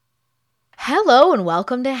Hello and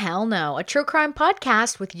welcome to Hell No, a true crime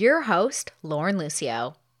podcast with your host, Lauren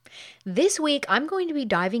Lucio. This week, I'm going to be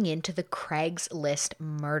diving into the Craigslist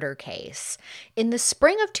murder case. In the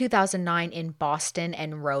spring of 2009 in Boston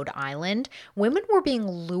and Rhode Island, women were being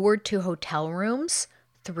lured to hotel rooms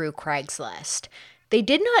through Craigslist. They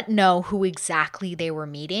did not know who exactly they were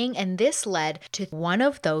meeting, and this led to one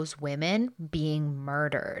of those women being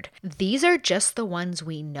murdered. These are just the ones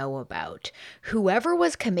we know about. Whoever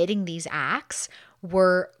was committing these acts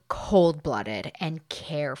were cold-blooded and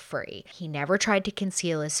carefree. He never tried to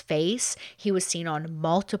conceal his face. He was seen on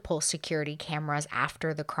multiple security cameras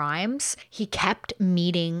after the crimes. He kept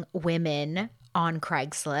meeting women on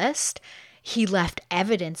Craigslist. He left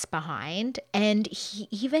evidence behind, and he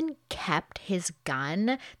even kept his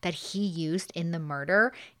gun that he used in the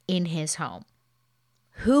murder in his home.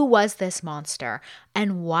 Who was this monster,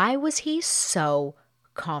 and why was he so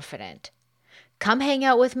confident? Come hang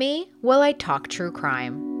out with me while I talk true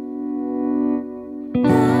crime.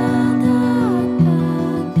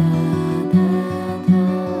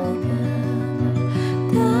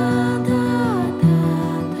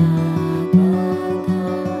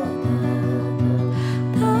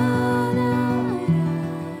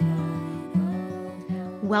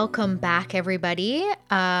 Welcome back, everybody.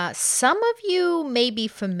 Some of you may be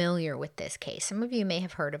familiar with this case. Some of you may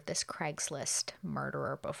have heard of this Craigslist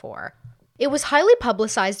murderer before. It was highly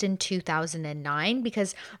publicized in 2009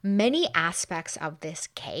 because many aspects of this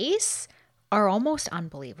case are almost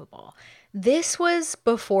unbelievable. This was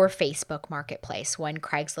before Facebook Marketplace, when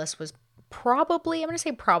Craigslist was probably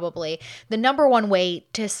the number one way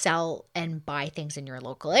to sell and buy things in your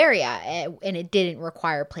local area. And it didn't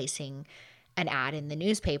require placing an ad in the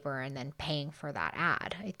newspaper and then paying for that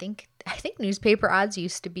ad. I think newspaper ads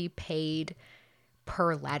used to be paid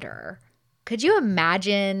per letter. Could you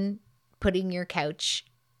imagine putting your couch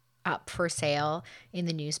up for sale in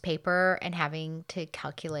the newspaper and having to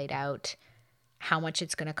calculate out how much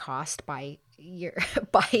it's going to cost by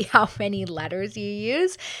how many letters you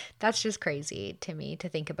use? That's just crazy to me to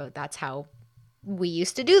think about. That's how we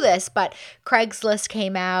used to do this. But Craigslist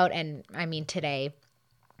came out, and I mean, today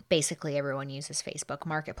basically everyone uses Facebook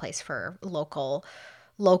Marketplace for local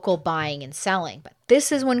buying and selling. But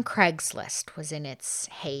this is when Craigslist was in its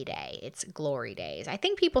heyday, its glory days. I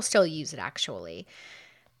think people still use it, actually.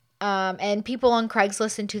 And people on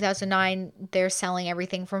Craigslist in 2009, they're selling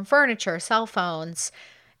everything from furniture, cell phones,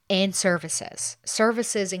 and services.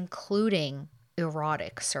 Services including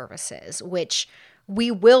erotic services, which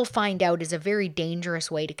we will find out is a very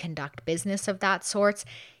dangerous way to conduct business of that sort,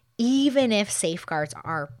 even if safeguards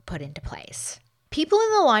are put into place. People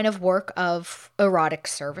in the line of work of erotic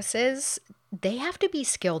services, they have to be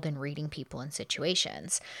skilled in reading people in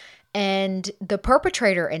situations. And the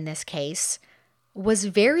perpetrator in this case was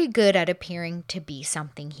very good at appearing to be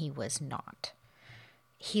something he was not.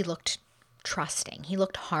 He looked trusting. He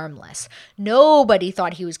looked harmless. Nobody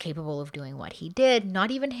thought he was capable of doing what he did,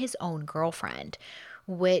 not even his own girlfriend,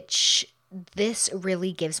 which this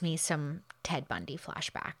really gives me some Ted Bundy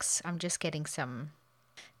flashbacks. I'm just getting some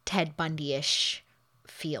Ted Bundy-ish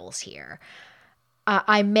feels here.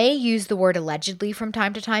 I may use the word allegedly from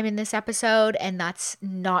time to time in this episode, and that's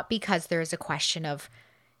not because there's a question of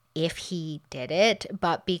if he did it,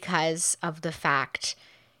 but because of the fact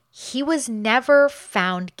he was never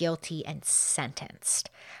found guilty and sentenced.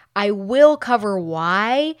 I will cover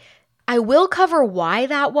why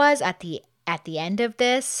that was at the end of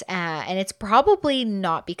this, and it's probably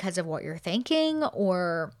not because of what you're thinking,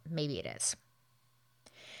 or maybe it is.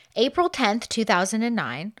 April 10th,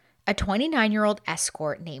 2009, a 29-year-old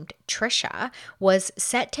escort named Trisha was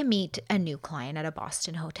set to meet a new client at a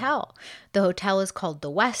Boston hotel. The hotel is called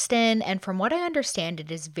the Westin, and from what I understand,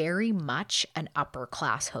 it is very much an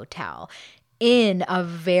upper-class hotel in a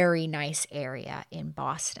very nice area in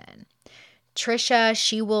Boston. Trisha,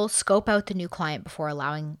 she will scope out the new client before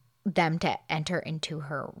allowing them to enter into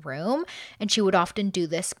her room, and she would often do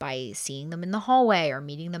this by seeing them in the hallway or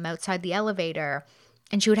meeting them outside the elevator.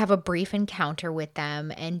 And she would have a brief encounter with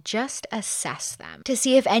them and just assess them to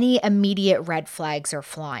see if any immediate red flags are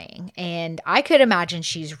flying. And I could imagine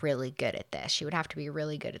she's really good at this. She would have to be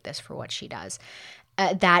really good at this for what she does.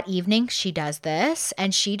 That evening, she does this,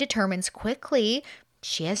 and she determines quickly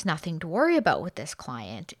she has nothing to worry about with this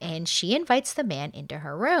client, and she invites the man into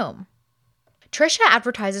her room. Trisha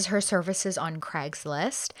advertises her services on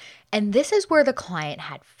Craigslist, and this is where the client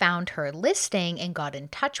had found her listing and got in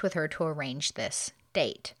touch with her to arrange this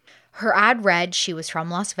date. Her ad read she was from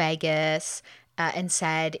Las Vegas and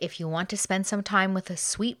said, "If you want to spend some time with a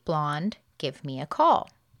sweet blonde, give me a call."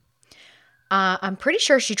 I'm pretty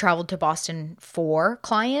sure she traveled to Boston for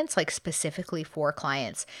clients, like specifically for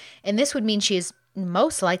clients. And this would mean she is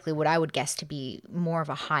most likely what I would guess to be more of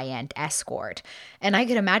a high-end escort. And I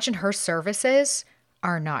could imagine her services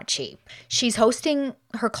are not cheap. She's hosting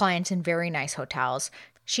her clients in very nice hotels.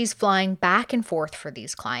 She's flying back and forth for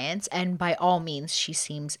these clients, and by all means, she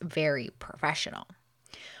seems very professional.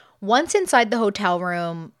 Once inside the hotel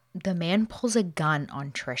room, the man pulls a gun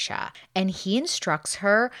on Trisha and he instructs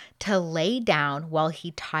her to lay down while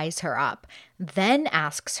he ties her up, then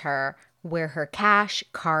asks her where her cash,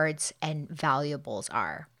 cards, and valuables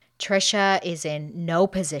are. Trisha is in no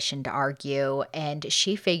position to argue, and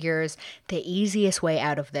she figures the easiest way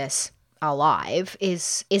out of this alive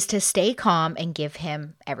is to stay calm and give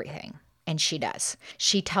him everything. And she does.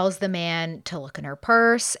 She tells the man to look in her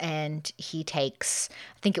purse, and he takes,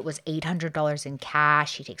 I think it was $800 in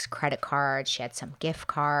cash. He takes credit cards. She had some gift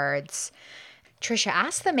cards. Trisha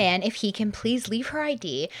asks the man if he can please leave her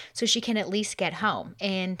ID so she can at least get home.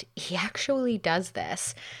 And he actually does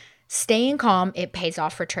this. Staying calm, it pays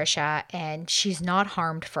off for Trisha, and she's not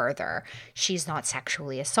harmed further. She's not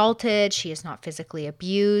sexually assaulted. She is not physically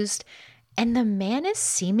abused. And the man is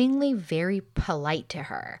seemingly very polite to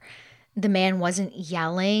her. The man wasn't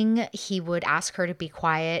yelling. He would ask her to be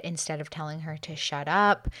quiet instead of telling her to shut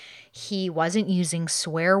up. He wasn't using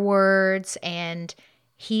swear words, and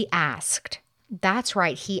he asked. That's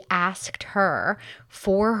right, he asked her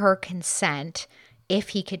for her consent if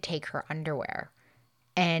he could take her underwear.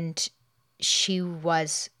 And she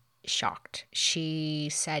was shocked. She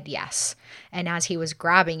said yes. And as he was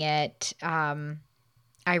grabbing it,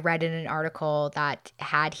 I read in an article that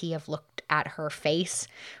had he have looked at her face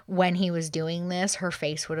when he was doing this, her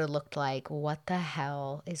face would have looked like, what the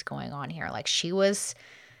hell is going on here? Like, she was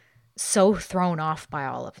so thrown off by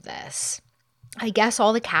all of this. I guess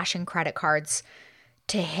all the cash and credit cards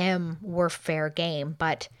to him were fair game,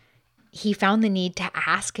 but he found the need to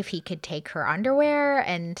ask if he could take her underwear,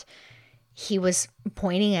 and he was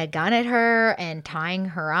pointing a gun at her and tying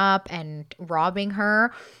her up and robbing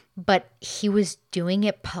her, but he was doing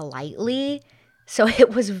it politely. So it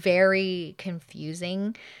was very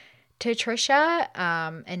confusing to Trisha,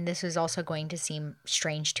 and this is also going to seem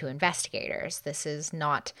strange to investigators. This is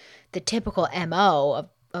not the typical MO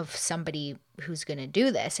of somebody who's going to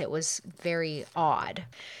do this. It was very odd.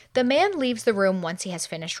 The man leaves the room once he has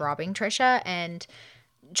finished robbing Trisha, and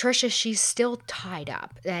Trisha, she's still tied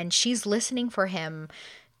up, and she's listening for him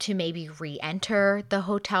to maybe re-enter the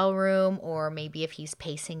hotel room, or maybe if he's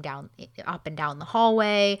pacing down up and down the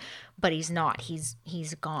hallway, but he's not.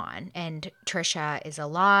 He's gone. And Trisha is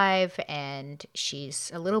alive, and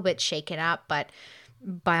she's a little bit shaken up, but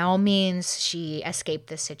by all means, she escaped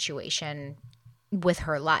this situation with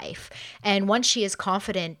her life. And once she is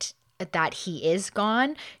confident that he is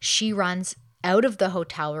gone, she runs out of the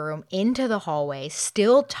hotel room into the hallway,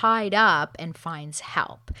 still tied up, and finds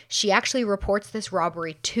help. She actually reports this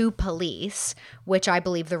robbery to police, which I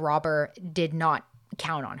believe the robber did not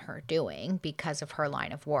count on her doing because of her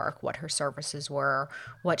line of work, what her services were,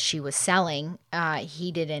 what she was selling.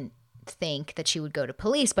 He didn't think that she would go to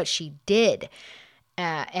police, but she did.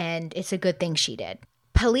 And it's a good thing she did.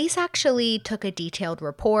 Police actually took a detailed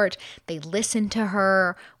report. They listened to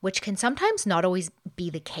her, which can sometimes not always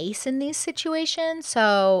be the case in these situations.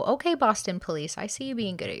 So, okay, Boston police, I see you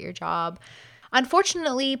being good at your job.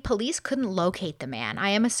 Unfortunately, police couldn't locate the man. I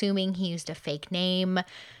am assuming he used a fake name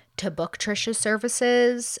to book Trisha's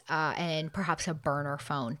services, and perhaps a burner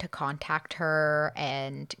phone to contact her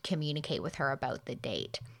and communicate with her about the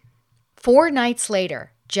date. 4 nights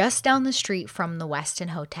later, just down the street from the Westin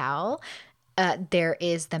Hotel, there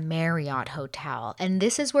is the Marriott Hotel, and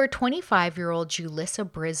this is where 25-year-old Julissa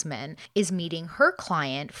Brisman is meeting her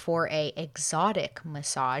client for a exotic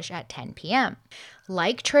massage at 10 p.m.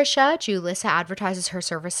 Like Trisha, Julissa advertises her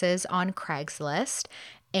services on Craigslist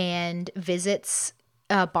and visits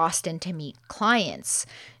Boston to meet clients.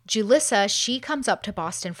 Julissa, she comes up to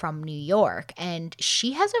Boston from New York, and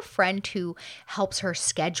she has a friend who helps her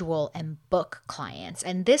schedule and book clients.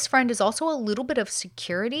 And this friend is also a little bit of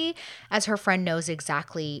security, as her friend knows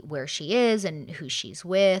exactly where she is and who she's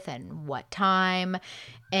with and what time.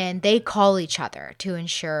 And they call each other to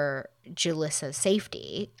ensure Julissa's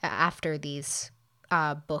safety after these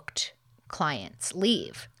booked clients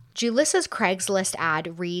leave. Julissa's Craigslist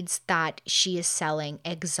ad reads that she is selling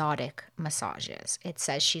exotic massages. It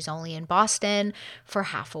says she's only in Boston for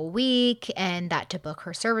half a week, and that to book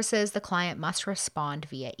her services, the client must respond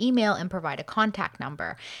via email and provide a contact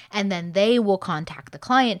number, and then they will contact the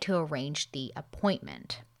client to arrange the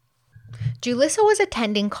appointment. Julissa was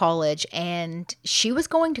attending college and she was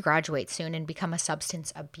going to graduate soon and become a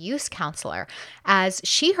substance abuse counselor, as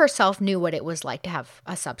she herself knew what it was like to have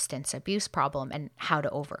a substance abuse problem and how to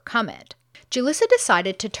overcome it. Julissa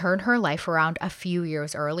decided to turn her life around a few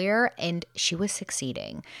years earlier, and she was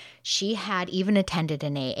succeeding. She had even attended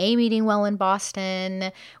an AA meeting while in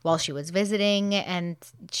Boston while she was visiting, and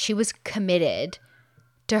she was committed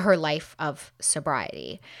to her life of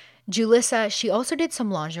sobriety. Julissa, she also did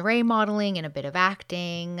some lingerie modeling and a bit of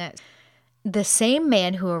acting. The same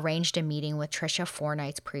man who arranged a meeting with Trisha 4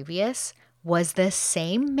 nights previous was the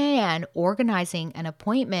same man organizing an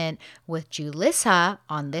appointment with Julissa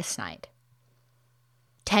on this night.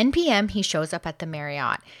 10 p.m., he shows up at the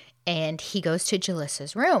Marriott and he goes to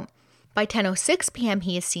Julissa's room. By 10:06 p.m.,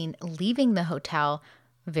 he is seen leaving the hotel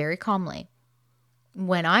very calmly.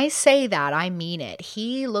 When I say that, I mean it.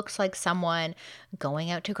 He looks like someone going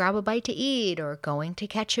out to grab a bite to eat or going to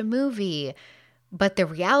catch a movie. But the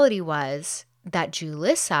reality was that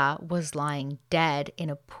Julissa was lying dead in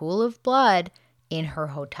a pool of blood in her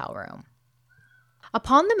hotel room.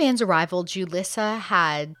 Upon the man's arrival, Julissa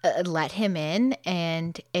had let him in,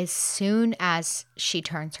 and as soon as she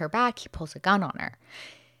turns her back, he pulls a gun on her.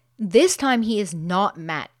 This time, he is not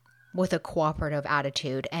met with a cooperative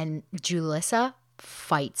attitude, and Julissa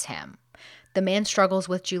fights him. The man struggles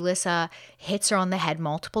with Julissa, hits her on the head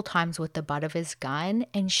multiple times with the butt of his gun,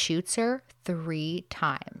 and shoots her 3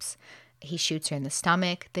 times. He shoots her in the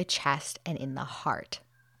stomach, the chest, and in the heart.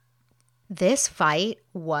 This fight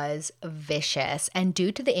was vicious, and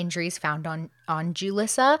due to the injuries found on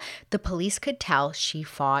Julissa, the police could tell she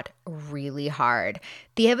fought really hard.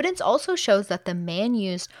 The evidence also shows that the man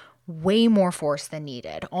used way more force than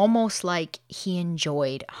needed, almost like he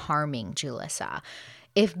enjoyed harming Julissa.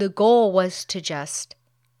 If the goal was to just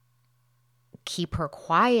keep her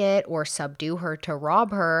quiet or subdue her to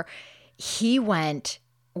rob her, he went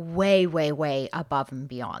way, way, way above and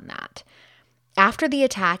beyond that. After the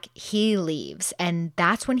attack, he leaves, and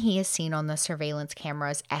that's when he is seen on the surveillance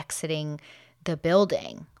cameras exiting the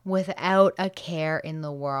building without a care in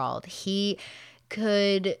the world. He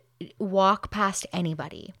could walk past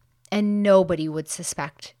anybody, and nobody would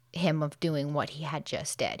suspect him of doing what he had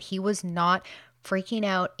just did. He was not freaking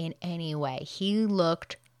out in any way. He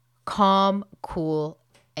looked calm, cool,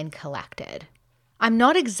 and collected. I'm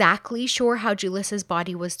not exactly sure how Julissa's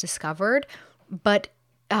body was discovered, but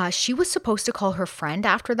she was supposed to call her friend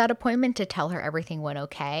after that appointment to tell her everything went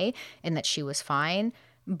okay and that she was fine.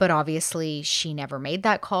 But obviously, she never made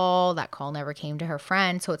that call. That call never came to her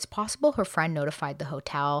friend. So it's possible her friend notified the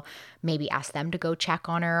hotel, maybe asked them to go check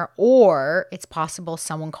on her. Or it's possible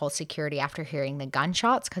someone called security after hearing the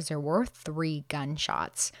gunshots, because there were 3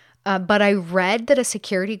 gunshots. But I read that a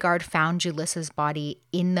security guard found Julissa's body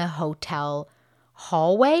in the hotel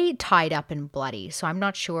hallway, tied up and bloody. So I'm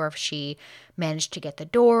not sure if she managed to get the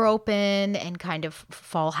door open and kind of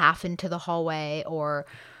fall half into the hallway or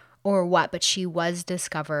what, but she was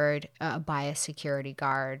discovered by a security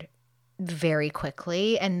guard very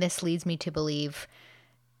quickly. And this leads me to believe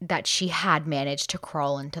that she had managed to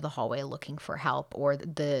crawl into the hallway looking for help, or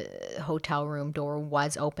the hotel room door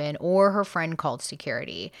was open, or her friend called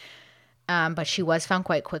security. But she was found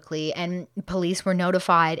quite quickly, and police were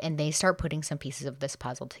notified, and they start putting some pieces of this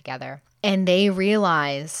puzzle together. And they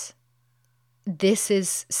realize this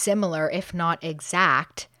is similar, if not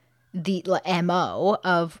exact, the MO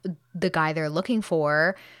of the guy they're looking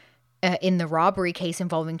for in the robbery case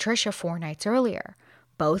involving Trisha 4 nights earlier.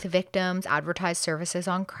 Both victims advertised services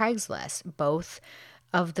on Craigslist. Both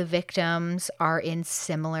of the victims are in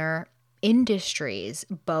similar industries.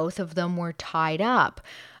 Both of them were tied up.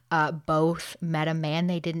 Both met a man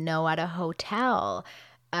they didn't know at a hotel.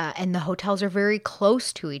 And the hotels are very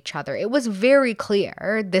close to each other. It was very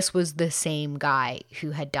clear this was the same guy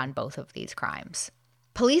who had done both of these crimes.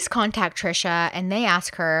 Police contact Trisha and they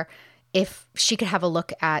ask her if she could have a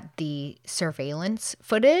look at the surveillance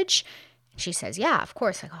footage. She says, yeah, of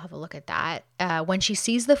course, I'll have a look at that. When she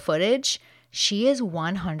sees the footage, she is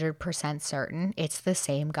 100% certain it's the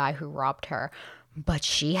same guy who robbed her. But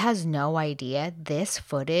she has no idea this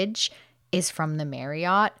footage is from the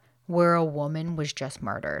Marriott where a woman was just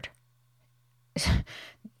murdered.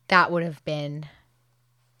 That would have been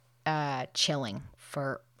chilling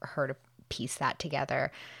for her to piece that together.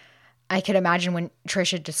 I could imagine when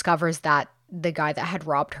Trisha discovers that the guy that had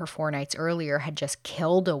robbed her 4 nights earlier had just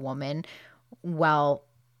killed a woman while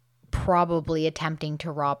probably attempting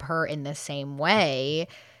to rob her in the same way.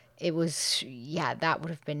 It was, that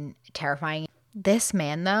would have been terrifying. This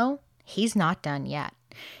man, though, he's not done yet.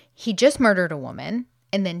 He just murdered a woman,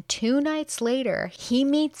 and then 2 nights later, he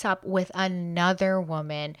meets up with another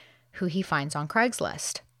woman who he finds on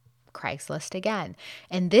Craigslist. Craigslist again.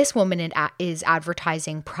 And this woman is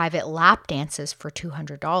advertising private lap dances for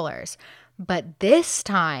 $200. But this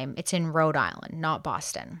time it's in Rhode Island, not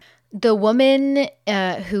Boston. The woman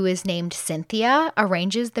who is named Cynthia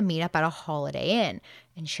arranges the meetup at a Holiday Inn.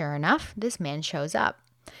 And sure enough, this man shows up.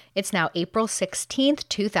 It's now April 16th,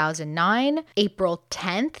 2009. April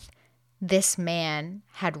 10th, this man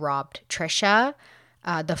had robbed Trisha.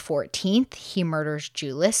 The 14th, he murders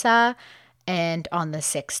Julissa. And on the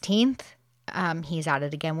 16th, he's at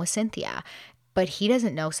it again with Cynthia. But he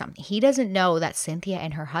doesn't know something. He doesn't know that Cynthia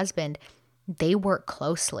and her husband, they work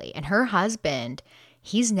closely. And her husband,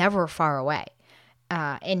 he's never far away.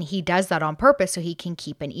 And he does that on purpose so he can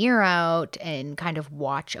keep an ear out and kind of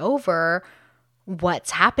watch over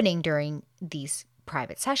what's happening during these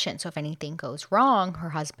private sessions. So if anything goes wrong, her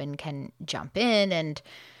husband can jump in and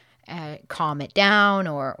calm it down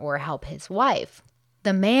or help his wife.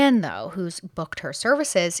 The man, though, who's booked her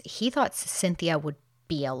services, he thought Cynthia would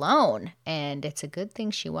be alone, and it's a good thing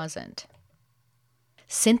she wasn't.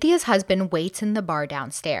 Cynthia's husband waits in the bar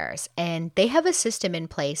downstairs, and they have a system in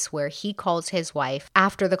place where he calls his wife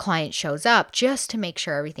after the client shows up just to make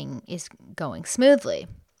sure everything is going smoothly.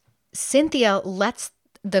 Cynthia lets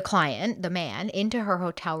the client, the man, into her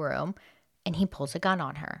hotel room, and he pulls a gun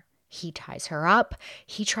on her. He ties her up.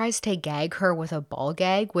 He tries to gag her with a ball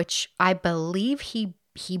gag, which I believe he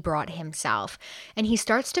brought himself. And he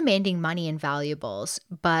starts demanding money and valuables,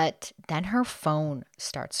 but then her phone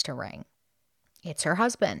starts to ring. It's her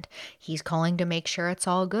husband. He's calling to make sure it's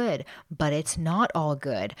all good, but it's not all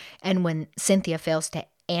good. And when Cynthia fails to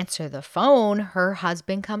answer the phone, her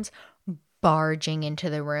husband comes barging into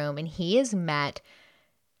the room, and he is met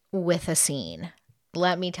with a scene.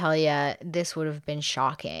 Let me tell you, this would have been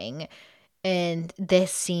shocking. And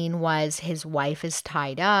this scene was his wife is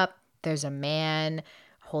tied up. There's a man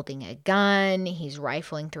holding a gun. He's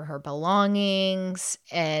rifling through her belongings.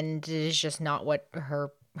 And it is just not what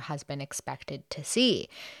her husband expected to see.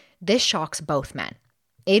 This shocks both men.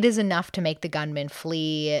 It is enough to make the gunman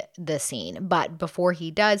flee the scene. But before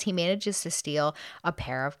he does, he manages to steal a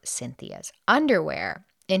pair of Cynthia's underwear.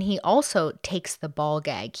 And he also takes the ball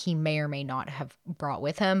gag he may or may not have brought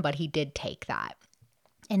with him, but he did take that.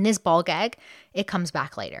 And this ball gag, it comes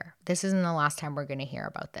back later. This isn't the last time we're going to hear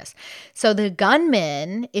about this. So the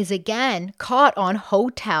gunman is again caught on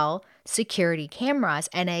hotel security cameras.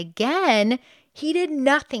 And again, he did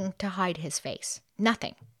nothing to hide his face.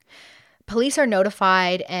 Nothing. Police are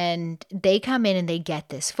notified and they come in and they get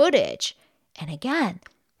this footage. And again,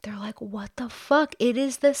 they're like, what the fuck? It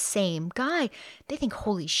is the same guy. They think,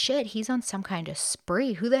 holy shit, he's on some kind of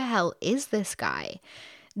spree. Who the hell is this guy?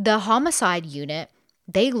 The homicide unit,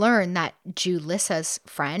 they learn that Julissa's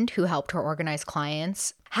friend who helped her organize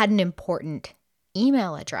clients had an important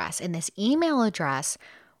email address. And this email address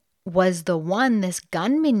was the one this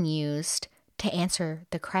gunman used to answer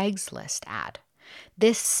the Craigslist ad.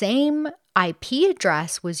 This same IP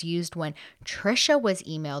address was used when Trisha was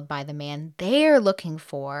emailed by the man they're looking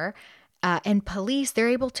for. And police, they're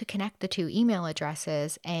able to connect the two email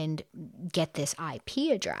addresses and get this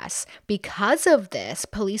IP address. Because of this,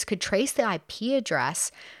 police could trace the IP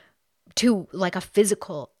address to like a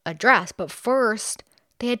physical address. But first,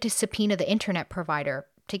 they had to subpoena the internet provider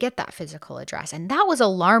to get that physical address. And that was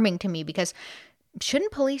alarming to me because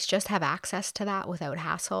shouldn't police just have access to that without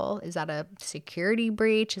hassle? Is that a security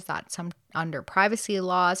breach? Is that some under privacy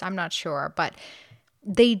laws? I'm not sure, but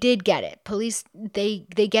they did get it. Police, they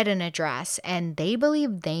get an address and they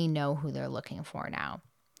believe they know who they're looking for now.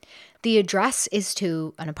 The address is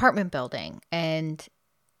to an apartment building and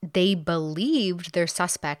they believed their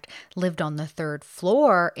suspect lived on the third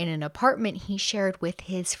floor in an apartment he shared with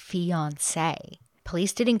his fiancée.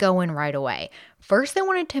 Police didn't go in right away. First, they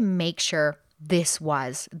wanted to make sure this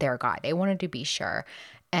was their guy. They wanted to be sure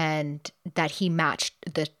and that he matched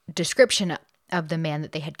the description of the man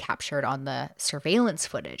that they had captured on the surveillance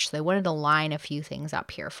footage. So they wanted to line a few things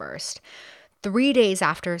up here first. 3 days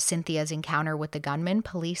after Cynthia's encounter with the gunman,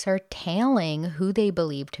 police are tailing who they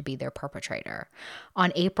believe to be their perpetrator.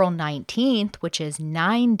 On April 19th, which is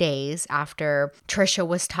 9 days after Trisha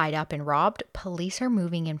was tied up and robbed, police are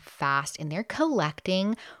moving in fast and they're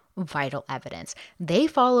collecting vital evidence. They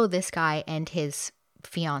follow this guy and his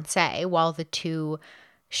fiancée while the two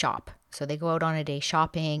shop. So they go out on a day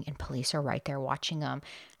shopping and police are right there watching them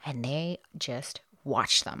and they just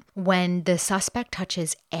watch them. When the suspect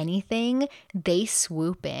touches anything, they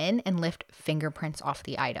swoop in and lift fingerprints off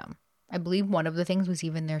the item. I believe one of the things was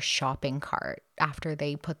even their shopping cart. After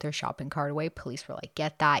they put their shopping cart away, police were like,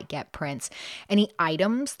 get that, get prints. Any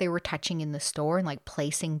items they were touching in the store and like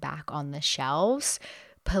placing back on the shelves,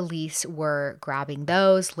 Police were grabbing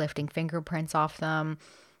those, lifting fingerprints off them,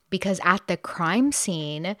 because at the crime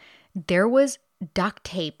scene, there was duct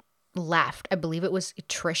tape left. I believe it was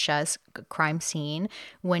Trisha's crime scene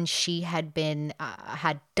when she had been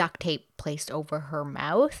had duct tape placed over her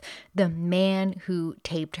mouth. The man who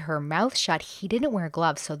taped her mouth shut, he didn't wear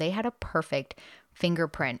gloves, so they had a perfect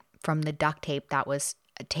fingerprint from the duct tape that was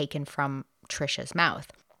taken from Trisha's mouth.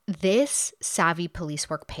 This savvy police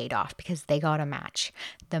work paid off because they got a match.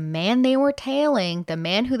 The man they were tailing, the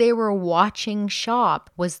man who they were watching shop,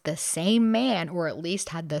 was the same man, or at least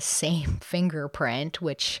had the same fingerprint,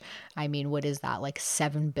 which, I mean, what is that, like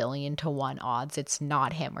 7 billion to 1 odds it's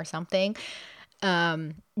not him or something?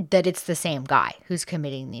 That it's the same guy who's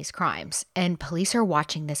committing these crimes. And police are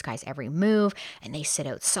watching this guy's every move, and they sit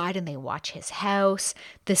outside and they watch his house.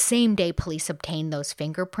 The same day police obtain those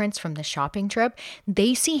fingerprints from the shopping trip,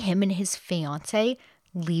 they see him and his fiance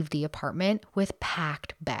leave the apartment with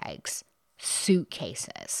packed bags,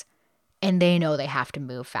 suitcases, and they know they have to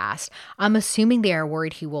move fast. I'm assuming they are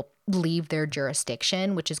worried he will leave their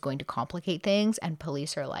jurisdiction, which is going to complicate things, and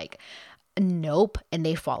police are like, nope, and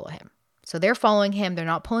they follow him. So they're following him. They're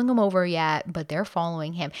not pulling him over yet, but they're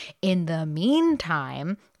following him. In the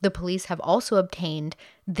meantime, the police have also obtained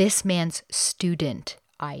this man's student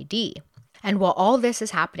ID. And while all this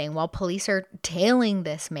is happening, while police are tailing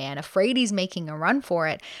this man, afraid he's making a run for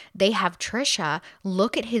it, they have Trisha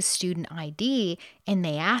look at his student ID and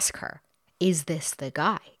they ask her, is this the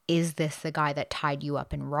guy? Is this the guy that tied you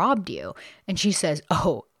up and robbed you? And she says,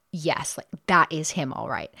 oh, yes, like that is him, all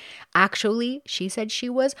right. Actually, she said she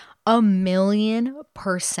was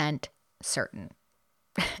 1,000,000% certain.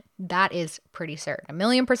 That is pretty certain.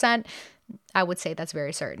 1,000,000%, I would say that's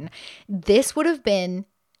very certain. This would have been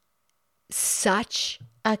such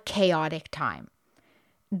a chaotic time.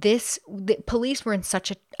 The police were in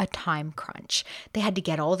such a time crunch. They had to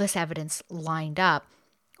get all this evidence lined up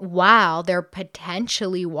while they're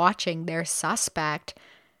potentially watching their suspect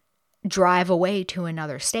drive away to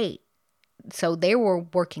another state. So they were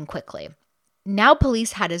working quickly. Now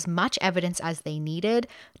police had as much evidence as they needed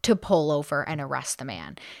to pull over and arrest the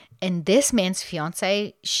man. And this man's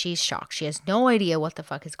fiance, she's shocked. She has no idea what the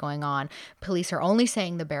fuck is going on. Police are only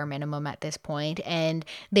saying the bare minimum at this point, and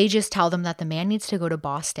they just tell them that the man needs to go to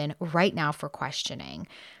Boston right now for questioning.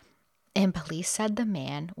 And police said the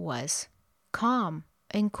man was calm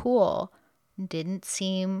and cool. Didn't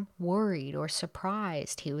seem worried or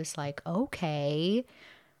surprised. He was like, okay.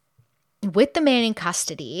 With the man in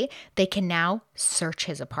custody, they can now search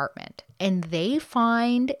his apartment and they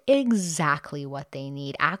find exactly what they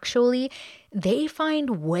need. Actually, they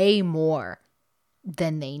find way more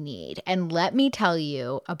than they need. And let me tell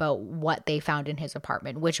you about what they found in his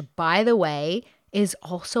apartment, which, by the way, is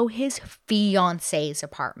also his fiance's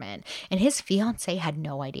apartment. And his fiance had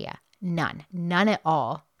no idea, none at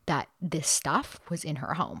all, that this stuff was in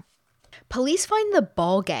her home. Police find the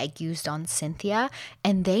ball gag used on Cynthia,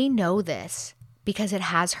 and they know this because it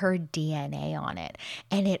has her DNA on it.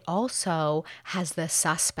 And it also has the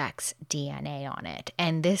suspect's DNA on it.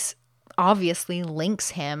 And this obviously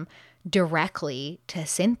links him directly to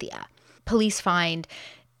Cynthia. Police find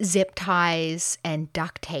zip ties and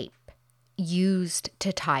duct tape used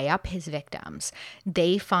to tie up his victims.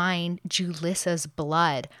 They find Julissa's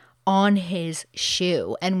blood on his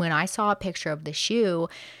shoe. And when I saw a picture of the shoe,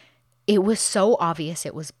 it was so obvious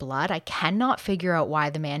it was blood. I cannot figure out why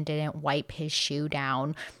the man didn't wipe his shoe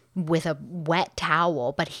down with a wet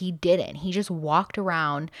towel, but he didn't. He just walked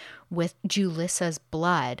around with Julissa's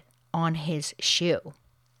blood on his shoe.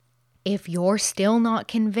 If you're still not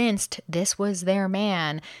convinced this was their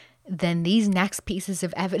man, then these next pieces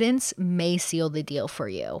of evidence may seal the deal for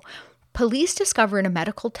you. Police discovered a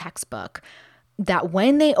medical textbook that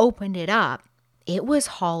when they opened it up, it was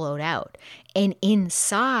hollowed out, and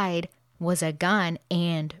inside was a gun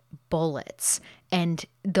and bullets. And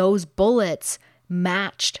those bullets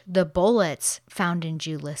matched the bullets found in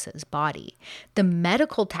Julissa's body. The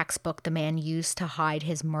medical textbook the man used to hide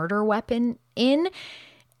his murder weapon in,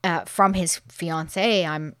 from his fiancée,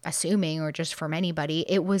 I'm assuming, or just from anybody,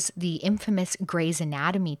 it was the infamous Grey's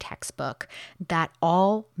Anatomy textbook that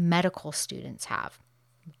all medical students have.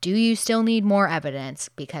 Do you still need more evidence?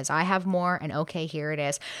 Because I have more, and okay, here it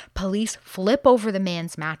is. Police flip over the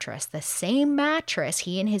man's mattress, the same mattress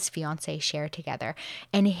he and his fiancée share together,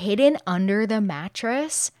 and hidden under the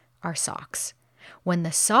mattress are socks. When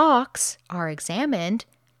the socks are examined,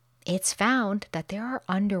 it's found that there are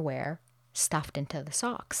underwear stuffed into the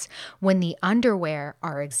socks. When the underwear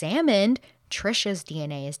are examined, Trisha's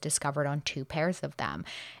DNA is discovered on 2 pairs of them.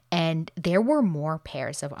 And there were more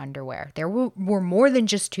pairs of underwear. There were more than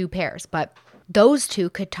just 2 pairs, but those 2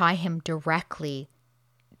 could tie him directly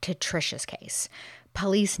to Trisha's case.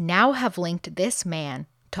 Police now have linked this man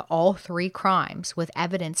to all 3 crimes with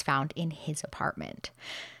evidence found in his apartment.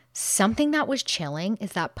 Something that was chilling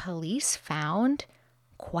is that police found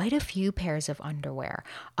quite a few pairs of underwear,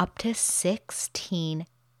 up to 16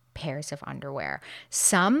 pairs of underwear.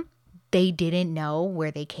 Some they didn't know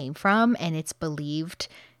where they came from, and it's believed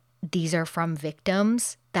these are from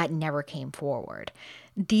victims that never came forward.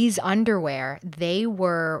 These underwear, they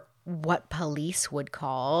were what police would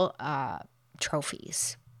call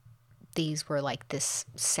trophies. These were like this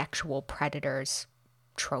sexual predator's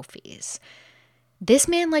trophies. This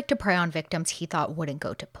man liked to prey on victims he thought wouldn't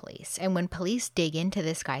go to police. And when police dig into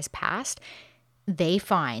this guy's past, they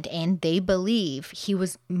find and they believe he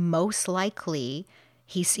was most likely,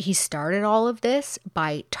 he started all of this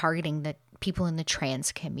by targeting the people in the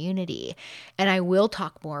trans community. And I will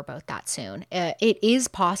talk more about that soon. It is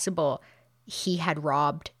possible he had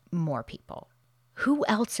robbed more people. Who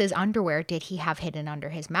else's underwear did he have hidden under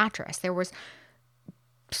his mattress? There was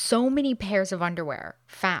so many pairs of underwear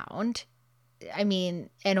found. I mean,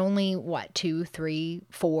 and only 2, 3,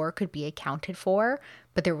 4 could be accounted for,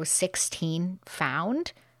 but there was 16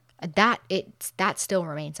 found. That still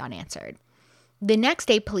remains unanswered. The next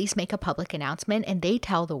day, police make a public announcement and they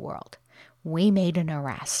tell the world, we made an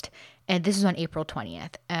arrest. And this is on April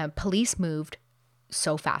 20th. Police moved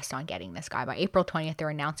so fast on getting this guy. By April 20th, they're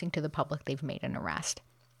announcing to the public they've made an arrest.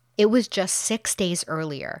 It was just 6 days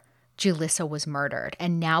earlier, Julissa was murdered.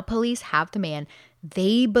 And now police have the man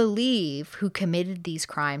they believe who committed these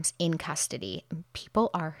crimes in custody. People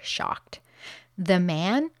are shocked. The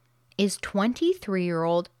man is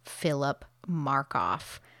 23-year-old Philip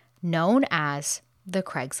Markoff, known as the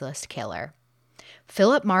Craigslist Killer.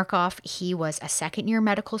 Philip Markoff, he was a second-year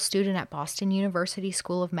medical student at Boston University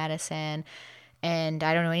School of Medicine. And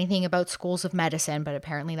I don't know anything about schools of medicine, but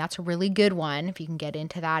apparently that's a really good one. If you can get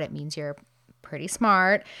into that, it means you're pretty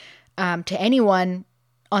smart. To anyone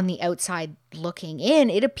on the outside looking in,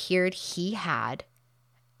 it appeared he had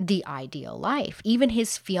the ideal life. Even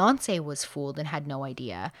his fiance was fooled and had no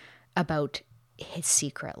idea about his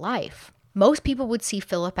secret life. Most people would see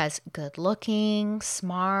Philip as good looking,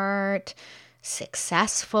 smart,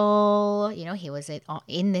 successful. You know, he was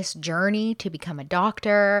in this journey to become a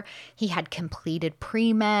doctor. He had completed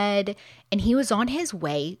pre-med and he was on his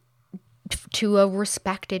way to a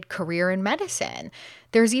respected career in medicine.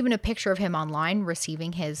 There's even a picture of him online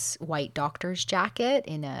receiving his white doctor's jacket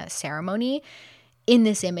in a ceremony. In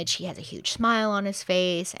this image, he has a huge smile on his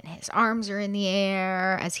face and his arms are in the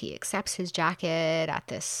air as he accepts his jacket at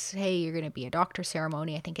this, hey, you're going to be a doctor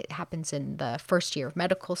ceremony. I think it happens in the first year of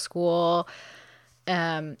medical school.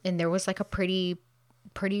 And there was like a pretty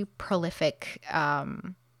prolific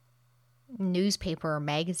newspaper or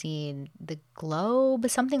magazine, The Globe,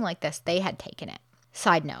 something like this. They had taken it.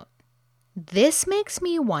 Side note, this makes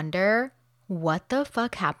me wonder what the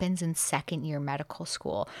fuck happens in second year medical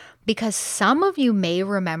school, because some of you may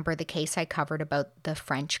remember the case I covered about the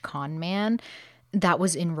French con man that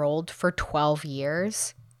was enrolled for 12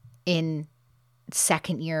 years in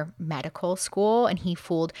second year medical school, and he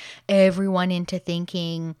fooled everyone into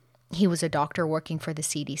thinking he was a doctor working for the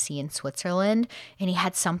CDC in Switzerland, and he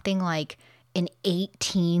had something like an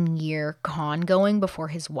 18-year con going before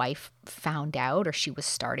his wife found out, or she was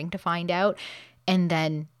starting to find out, and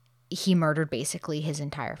then he murdered basically his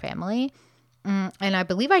entire family. And I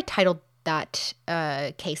believe I titled that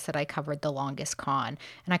case that I covered The Longest Con,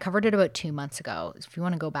 and I covered it about 2 months ago. If you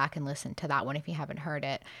want to go back and listen to that one if you haven't heard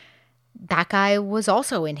it. That guy was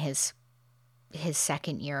also in his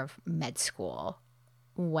second year of med school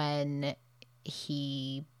when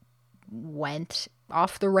he went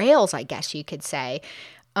off the rails, I guess you could say.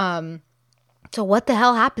 So what the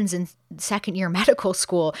hell happens in second year medical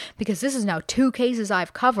school? Because this is now 2 cases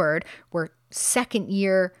I've covered where second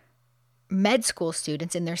year med school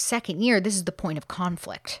students in their second year, this is the point of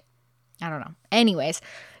conflict. I don't know. Anyways,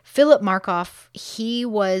 Philip Markoff, he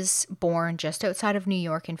was born just outside of New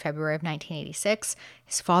York in February of 1986.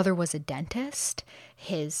 His father was a dentist.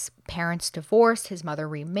 His parents divorced. His mother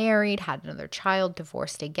remarried, had another child,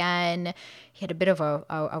 divorced again. He had a bit of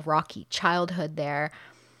a rocky childhood there.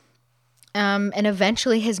 And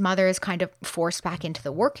eventually his mother is kind of forced back into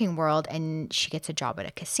the working world and she gets a job at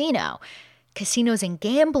a casino. Casinos and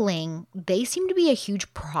gambling, they seem to be a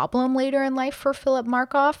huge problem later in life for Philip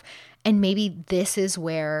Markoff. And maybe this is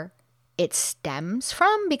where it stems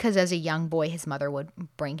from, because as a young boy, his mother would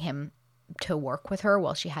bring him to work with her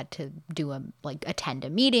while she had to attend a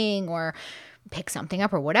meeting or pick something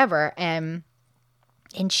up or whatever. And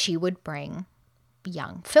And she would bring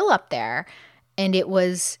young Philip there. And it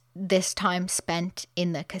was this time spent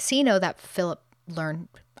in the casino that Philip learned.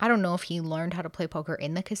 I don't know if he learned how to play poker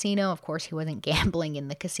in the casino. Of course, he wasn't gambling in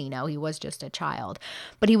the casino. He was just a child.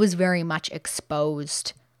 But he was very much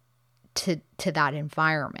exposed to that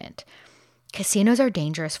environment. Casinos are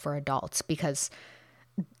dangerous for adults because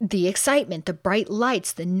the excitement, the bright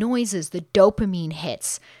lights, the noises, the dopamine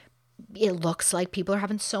hits. It looks like people are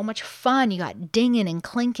having so much fun. You got dinging and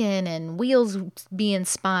clinking and wheels being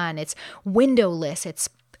spun. It's windowless. It's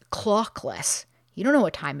clockless. You don't know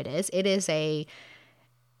what time it is. It is a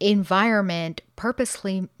environment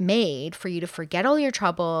purposely made for you to forget all your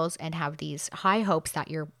troubles and have these high hopes that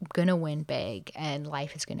you're going to win big and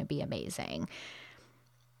life is going to be amazing.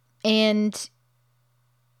 And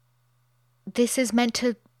this is meant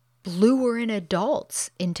to lure in adults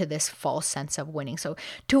into this false sense of winning. So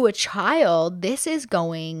to a child, this is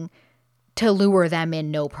going to lure them in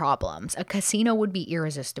no problems. A casino would be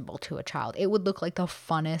irresistible to a child. It would look like the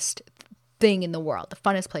funnest thing in the world, the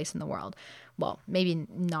funnest place in the world. Well, maybe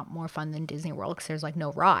not more fun than Disney World because there's like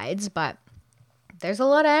no rides, but there's a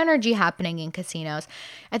lot of energy happening in casinos.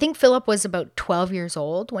 I think Philip was about 12 years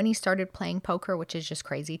old when he started playing poker, which is just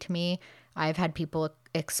crazy to me. I've had people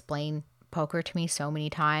explain poker to me so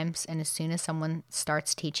many times, and as soon as someone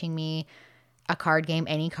starts teaching me a card game,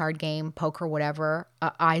 any card game, poker, whatever,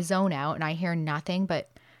 I zone out and I hear nothing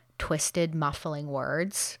but twisted, muffling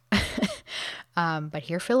words. But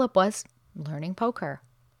here Philip was learning poker.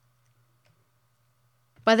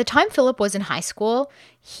 By the time Philip was in high school,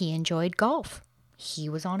 he enjoyed golf. He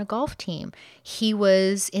was on a golf team. He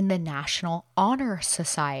was in the National Honor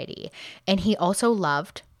Society. And he also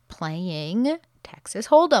loved playing Texas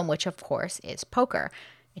Hold'em, which of course is poker.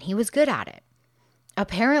 And he was good at it.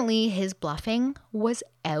 Apparently, his bluffing was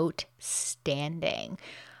outstanding.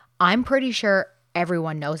 I'm pretty sure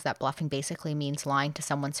everyone knows that bluffing basically means lying to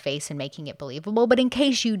someone's face and making it believable. But in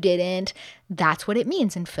case you didn't, that's what it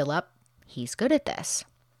means. And Philip, he's good at this.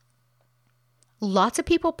 Lots of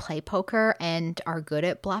people play poker and are good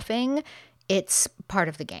at bluffing. It's part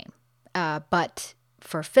of the game. But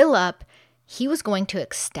for Philip, he was going to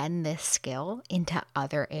extend this skill into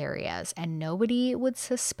other areas and nobody would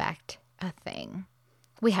suspect a thing.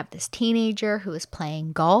 We have this teenager who is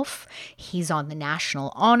playing golf. He's on the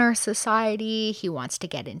National Honor Society. He wants to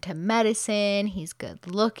get into medicine. He's good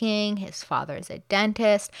looking. His father is a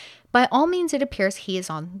dentist. By all means, it appears he is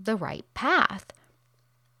on the right path.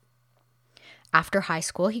 After high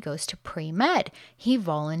school, he goes to pre-med. He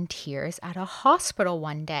volunteers at a hospital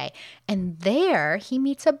one day. And there, he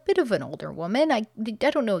meets a bit of an older woman. I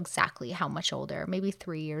don't know exactly how much older, maybe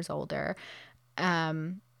 3 years older.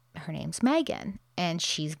 Her name's Megan. And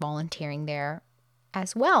she's volunteering there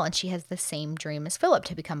as well. And she has the same dream as Philip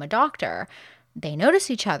to become a doctor. They notice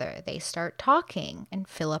each other. They start talking. And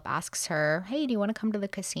Philip asks her, hey, do you want to come to the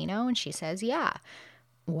casino? And she says, yeah.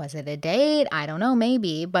 Was it a date? I don't know,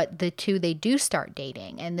 maybe. But the two, they do start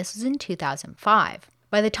dating. And this was in 2005.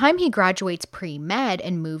 By the time he graduates pre-med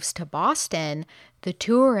and moves to Boston, the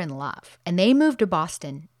two are in love. And they move to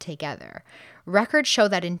Boston together. Records show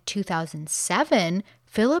that in 2007,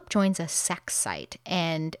 Philip joins a sex site.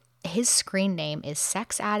 And his screen name is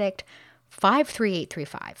Sex Addict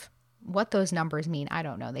 53835. What those numbers mean, I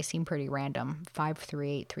don't know. They seem pretty random.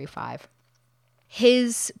 53835.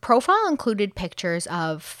 His profile included pictures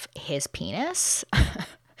of his penis.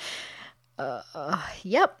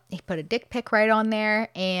 Yep, he put a dick pic right on there,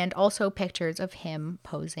 and also pictures of him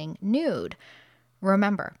posing nude.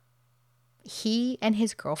 Remember, he and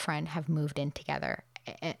his girlfriend have moved in together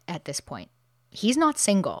at this point. He's not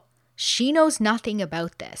single. She knows nothing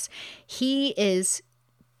about this. He is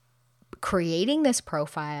creating this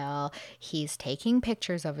profile. He's taking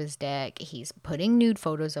pictures of his dick. He's putting nude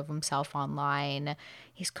photos of himself online.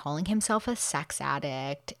 He's calling himself a sex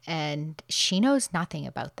addict, and she knows nothing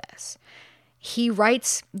about this. He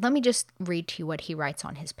writes, let me just read to you what he writes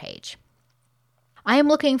on his page. I am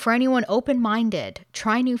looking for anyone open-minded,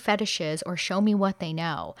 try new fetishes, or show me what they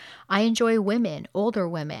know. I enjoy women, older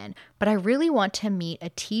women, but I really want to meet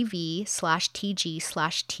a TV/TG/TS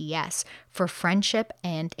for friendship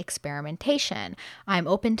and experimentation. I'm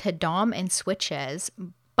open to dom and switches,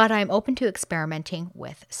 but I'm open to experimenting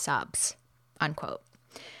with subs, unquote.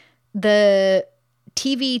 The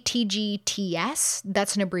TVTGTS,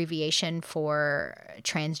 that's an abbreviation for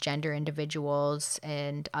transgender individuals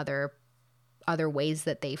and other ways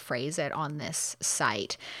that they phrase it on this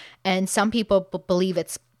site. And some people believe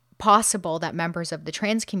it's possible that members of the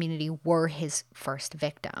trans community were his first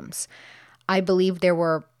victims. I believe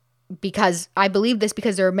this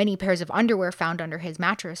because there are many pairs of underwear found under his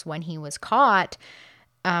mattress when he was caught.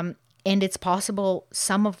 And it's possible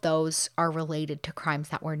some of those are related to crimes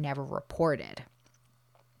that were never reported.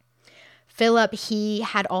 Philip, he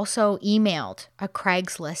had also emailed a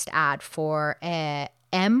Craigslist ad for a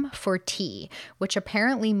M for T, which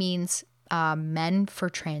apparently means men for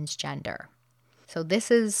transgender. So this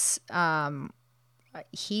is,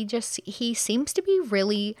 he seems to be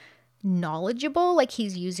really knowledgeable. Like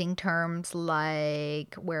he's using terms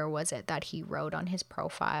like, where was it that he wrote on his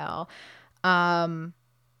profile?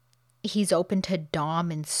 He's open to dom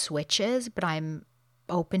and switches, but I'm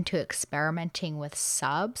open to experimenting with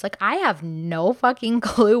subs. Like I have no fucking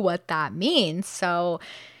clue what that means. So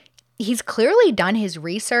he's clearly done his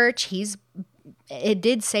research. It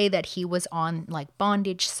did say that he was on like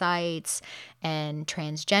bondage sites and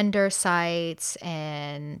transgender sites.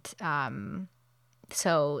 And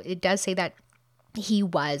so it does say that he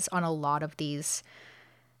was on a lot of these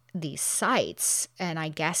sites. And I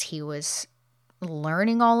guess he was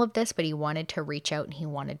learning all of this, but he wanted to reach out and he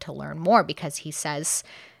wanted to learn more because he says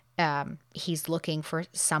he's looking for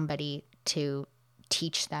somebody to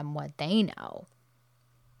teach them what they know.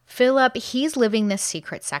 Philip, he's living this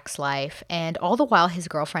secret sex life, and all the while his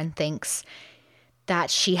girlfriend thinks that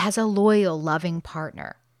she has a loyal, loving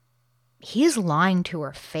partner. He's lying to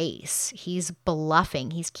her face. He's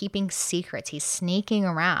bluffing. He's keeping secrets. He's sneaking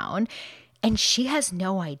around, and she has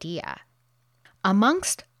no idea.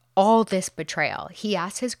 Amongst all this betrayal, he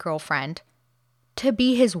asked his girlfriend to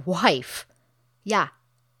be his wife. Yeah.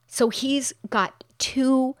 So he's got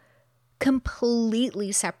two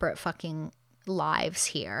completely separate fucking lives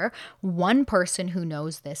here. One person who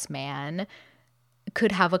knows this man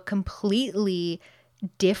could have a completely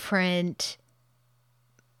different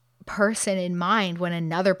person in mind when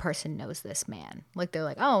another person knows this man. Like they're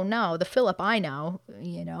like, oh no, the Philip I know,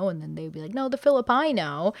 and then they'd be like, no, the Philip I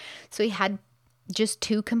know. So he had just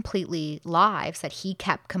two completely lives that he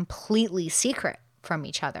kept completely secret from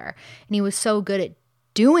each other. And he was so good at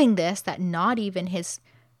doing this that not even his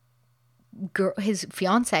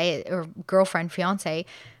fiance or girlfriend fiance,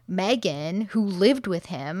 Megan, who lived with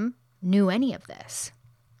him, knew any of this.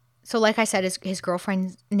 So like I said, his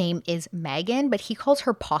girlfriend's name is Megan, but he calls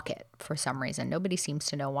her Pocket for some reason. Nobody seems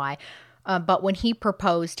to know why. But when he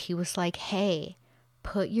proposed, he was like, hey,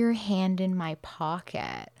 put your hand in my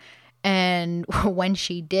pocket. And when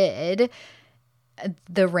she did,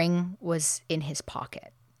 the ring was in his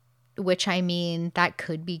pocket, which, I mean, that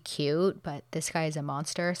could be cute, but this guy is a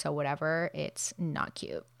monster, so whatever, it's not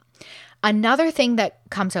cute. Another thing that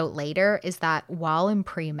comes out later is that while in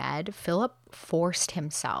pre-med, Philip forced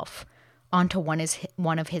himself onto one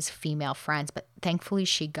of his female friends, but thankfully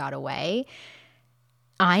she got away.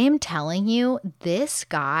 I am telling you, this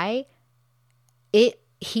guy,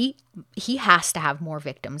 he has to have more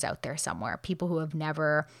victims out there somewhere, people who have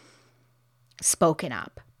never spoken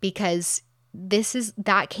up, because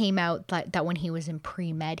that came out that when he was in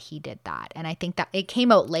pre-med, he did that. And I think that it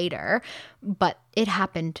came out later, but it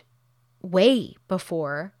happened way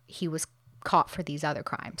before he was caught for these other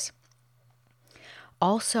crimes.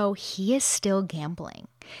 Also, he is still gambling.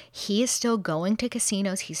 He is still going to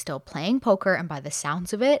casinos. He's still playing poker. And by the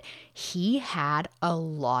sounds of it, he had a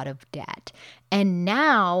lot of debt. And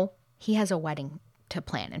now he has a wedding to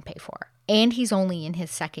plan and pay for. And he's only in his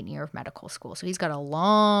second year of medical school. So he's got a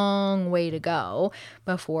long way to go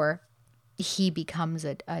before he becomes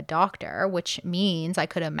a doctor, which means, I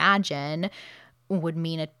could imagine, would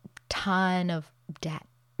mean a ton of debt,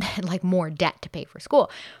 like more debt to pay for school.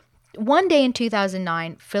 One day in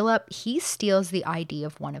 2009, Philip, he steals the ID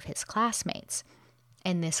of one of his classmates.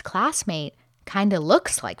 And this classmate kind of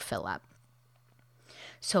looks like Philip.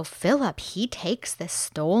 So Philip, he takes this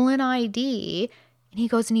stolen ID and he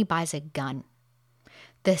goes and he buys a gun.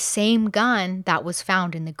 The same gun that was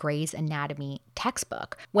found in the Grey's Anatomy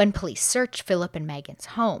textbook when police searched Philip and Megan's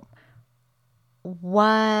home.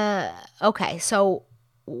 Okay, so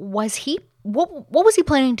what was he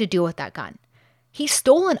planning to do with that gun? He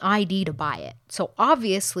stole an ID to buy it. So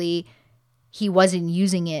obviously he wasn't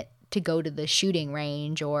using it to go to the shooting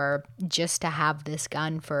range or just to have this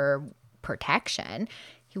gun for protection.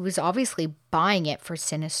 He was obviously buying it for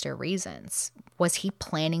sinister reasons. Was he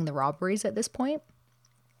planning the robberies at this point?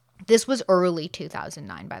 This was early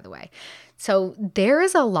 2009, by the way. So there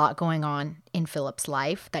is a lot going on in Philip's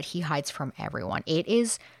life that he hides from everyone. It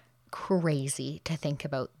is crazy to think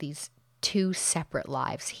about these two separate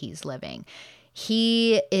lives he's living.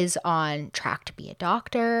 He is on track to be a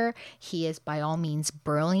doctor. He is by all means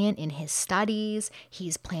brilliant in his studies.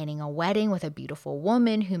 He's planning a wedding with a beautiful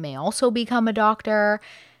woman who may also become a doctor.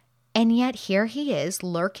 And yet here he is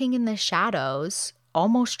lurking in the shadows,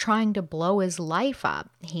 almost trying to blow his life up.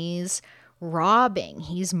 He's robbing,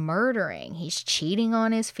 he's murdering, he's cheating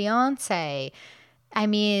on his fiance. I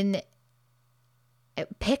mean,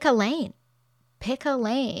 pick a lane. Pick a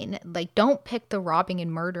lane. Like, don't pick the robbing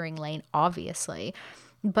and murdering lane, obviously.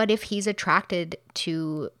 But if he's attracted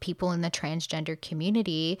to people in the transgender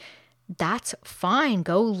community, that's fine.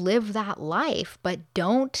 Go live that life. But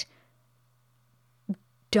don't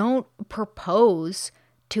propose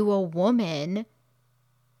to a woman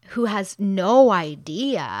who has no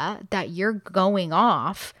idea that you're going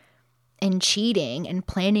off and cheating and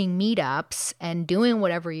planning meetups and doing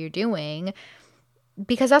whatever you're doing,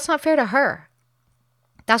 because that's not fair to her.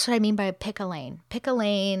 That's what I mean by pick a lane. Pick a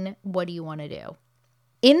lane. What do you want to do?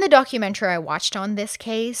 In the documentary I watched on this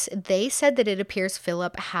case, they said that it appears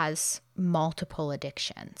Philip has multiple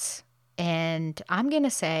addictions. And I'm going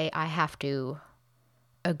to say I have to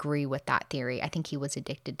agree with that theory. I think he was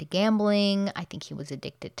addicted to gambling. I think he was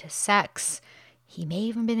addicted to sex. He may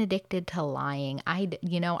even been addicted to lying. I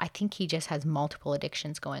think he just has multiple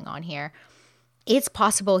addictions going on here. It's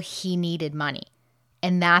possible he needed money.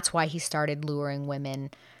 And that's why he started luring women,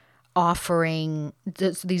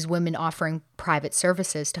 these women offering private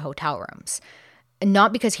services to hotel rooms. And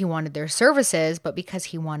not because he wanted their services, but because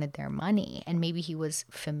he wanted their money. And maybe he was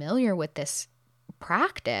familiar with this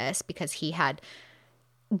practice because he had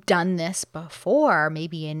done this before,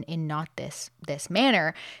 maybe in not this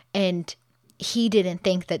manner. And he didn't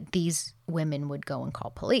think that these women would go and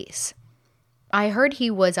call police. I heard he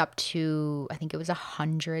was up to, I think it was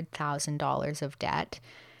 $100,000 of debt.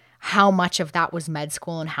 How much of that was med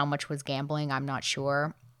school and how much was gambling, I'm not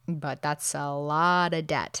sure, but that's a lot of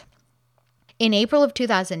debt. In April of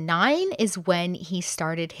 2009 is when he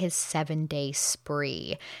started his 7-day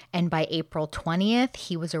spree, and by April 20th,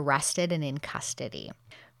 he was arrested and in custody.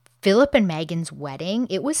 Philip and Megan's wedding,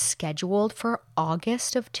 it was scheduled for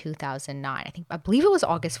August of 2009. I believe it was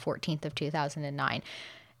August 14th of 2009.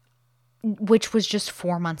 Which was just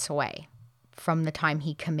 4 months away from the time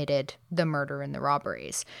he committed the murder and the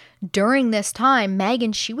robberies. During this time,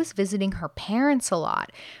 Megan, she was visiting her parents a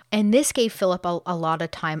lot. And this gave Philip a lot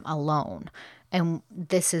of time alone. And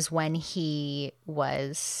this is when he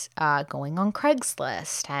was going on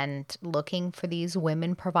Craigslist and looking for these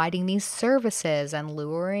women providing these services and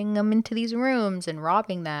luring them into these rooms and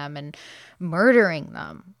robbing them and murdering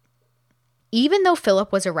them. Even though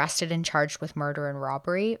Philip was arrested and charged with murder and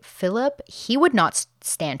robbery, Philip, he would not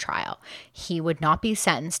stand trial. He would not be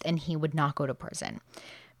sentenced and he would not go to prison.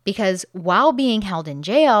 Because while being held in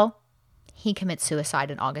jail, he commits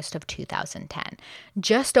suicide in August of 2010,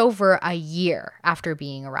 just over a year after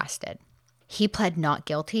being arrested. He pled not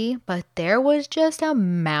guilty, but there was just a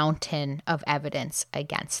mountain of evidence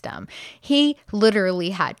against him. He literally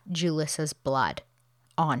had Julissa's blood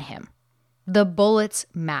on him. The bullets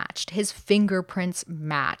matched. His fingerprints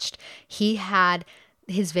matched. He had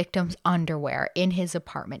his victim's underwear in his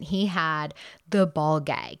apartment. He had the ball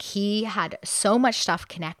gag. He had so much stuff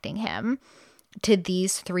connecting him to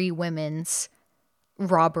these 3 women's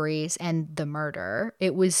robberies and the murder.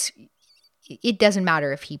 It doesn't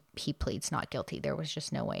matter if he pleads not guilty. There was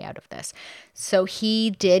just no way out of this. So he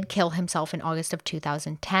did kill himself in August of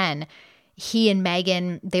 2010. He and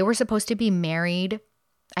Megan, they were supposed to be married,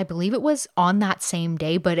 I believe it was on that same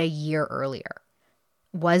day, but a year earlier.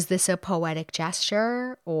 Was this a poetic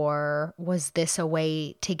gesture, or was this a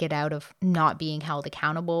way to get out of not being held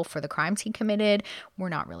accountable for the crimes he committed? We're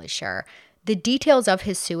not really sure. The details of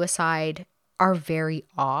his suicide are very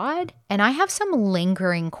odd, and I have some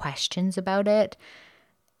lingering questions about it.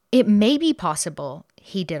 It may be possible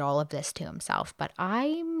he did all of this to himself, but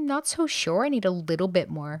I'm not so sure. I need a little bit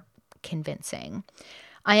more convincing.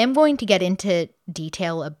 I am going to get into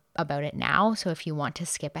detail about it now, so if you want to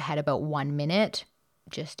skip ahead about 1 minute,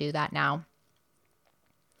 just do that now.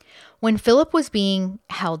 When Philip was being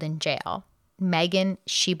held in jail, Megan,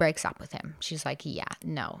 she breaks up with him. She's like, yeah,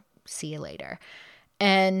 no, see you later.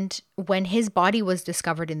 And when his body was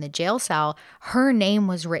discovered in the jail cell, her name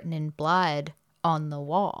was written in blood on the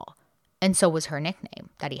wall. And so was her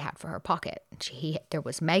nickname that he had for her Pocket. There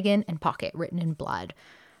was Megan and Pocket written in blood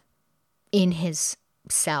in his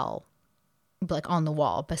cell, like on the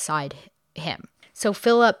wall beside him. So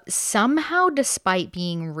Philip, somehow, despite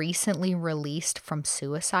being recently released from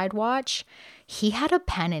suicide watch, he had a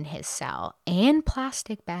pen in his cell and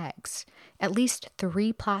plastic bags, at least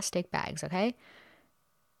 3 plastic bags, okay?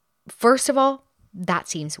 First of all, that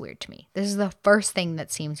seems weird to me. This is the first thing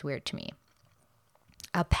that seems weird to me.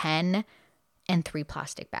 A pen and 3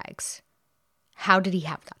 plastic bags. How did he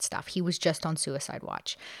have that stuff? He was just on suicide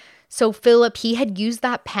watch. So Philip, he had used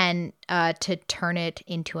that pen to turn it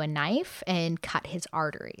into a knife and cut his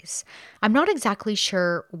arteries. I'm not exactly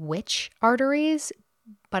sure which arteries,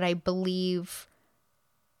 but I believe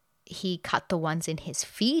he cut the ones in his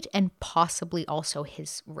feet and possibly also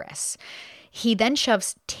his wrists. He then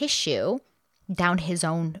shoves tissue down his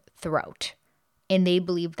own throat. And they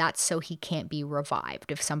believe that's so he can't be revived.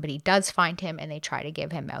 If somebody does find him and they try to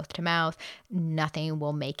give him mouth to mouth, nothing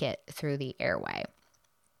will make it through the airway.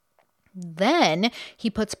 Then he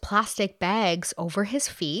puts plastic bags over his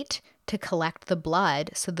feet to collect the blood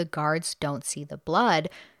so the guards don't see the blood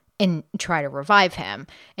and try to revive him.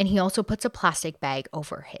 And he also puts a plastic bag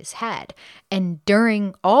over his head. And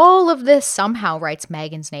during all of this, somehow writes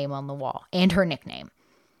Megan's name on the wall and her nickname.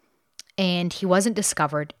 And he wasn't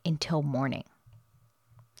discovered until morning.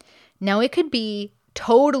 Now, it could be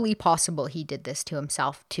totally possible he did this to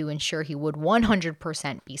himself to ensure he would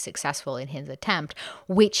 100% be successful in his attempt,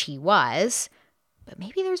 which he was. But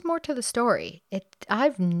maybe there's more to the story.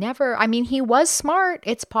 He was smart.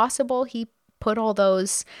 It's possible he put all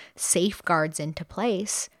those safeguards into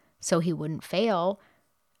place so he wouldn't fail.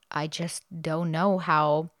 I just don't know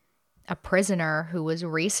how a prisoner who was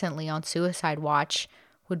recently on suicide watch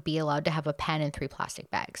would be allowed to have a pen in 3 plastic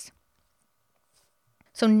bags.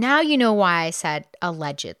 So now you know why I said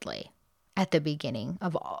allegedly at the beginning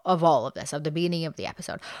of all of this, at the beginning of the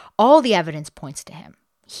episode. All the evidence points to him.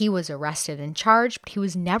 He was arrested and charged, but he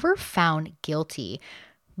was never found guilty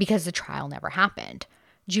because the trial never happened.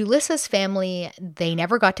 Julissa's family, they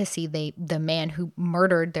never got to see the man who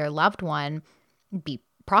murdered their loved one be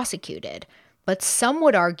prosecuted. But some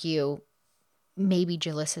would argue maybe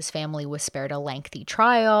Julissa's family was spared a lengthy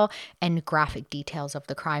trial and graphic details of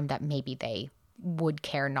the crime that maybe they would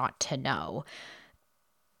care not to know.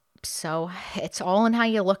 So it's all in how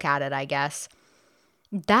you look at it, I guess.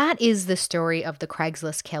 That is the story of the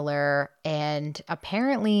Craigslist killer, and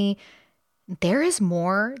apparently there is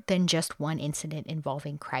more than just one incident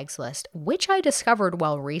involving Craigslist, which I discovered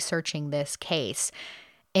while researching this case.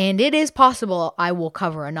 And it is possible I will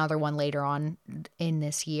cover another one later on in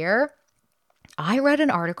this year. I read an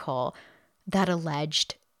article that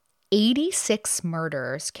alleged 86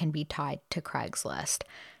 murders can be tied to Craigslist,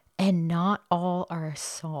 and not all are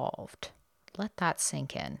solved. Let that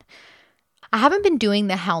sink in. I haven't been doing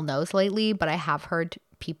the hell knows lately, but I have heard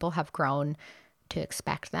people have grown to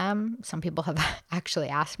expect them. Some people have actually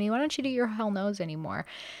asked me, why don't you do your hell knows anymore?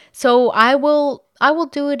 So I will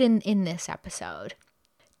do it in this episode.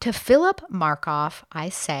 To Philip Markoff, I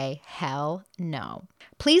say hell no.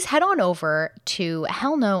 Please head on over to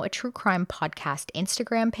Hell No, a True Crime Podcast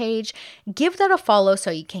Instagram page. Give that a follow so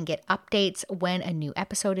you can get updates when a new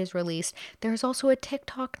episode is released. There's also a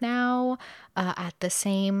TikTok now at the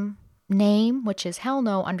same name, which is Hell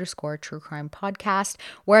No _ True Crime Podcast,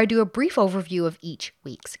 where I do a brief overview of each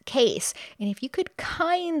week's case. And if you could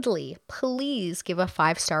kindly, please give a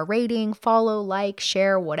 5-star rating, follow, like,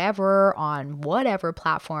 share, whatever on whatever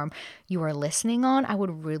platform you are listening on, I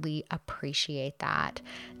would really appreciate that.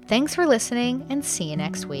 Thanks for listening and see you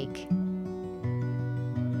next week.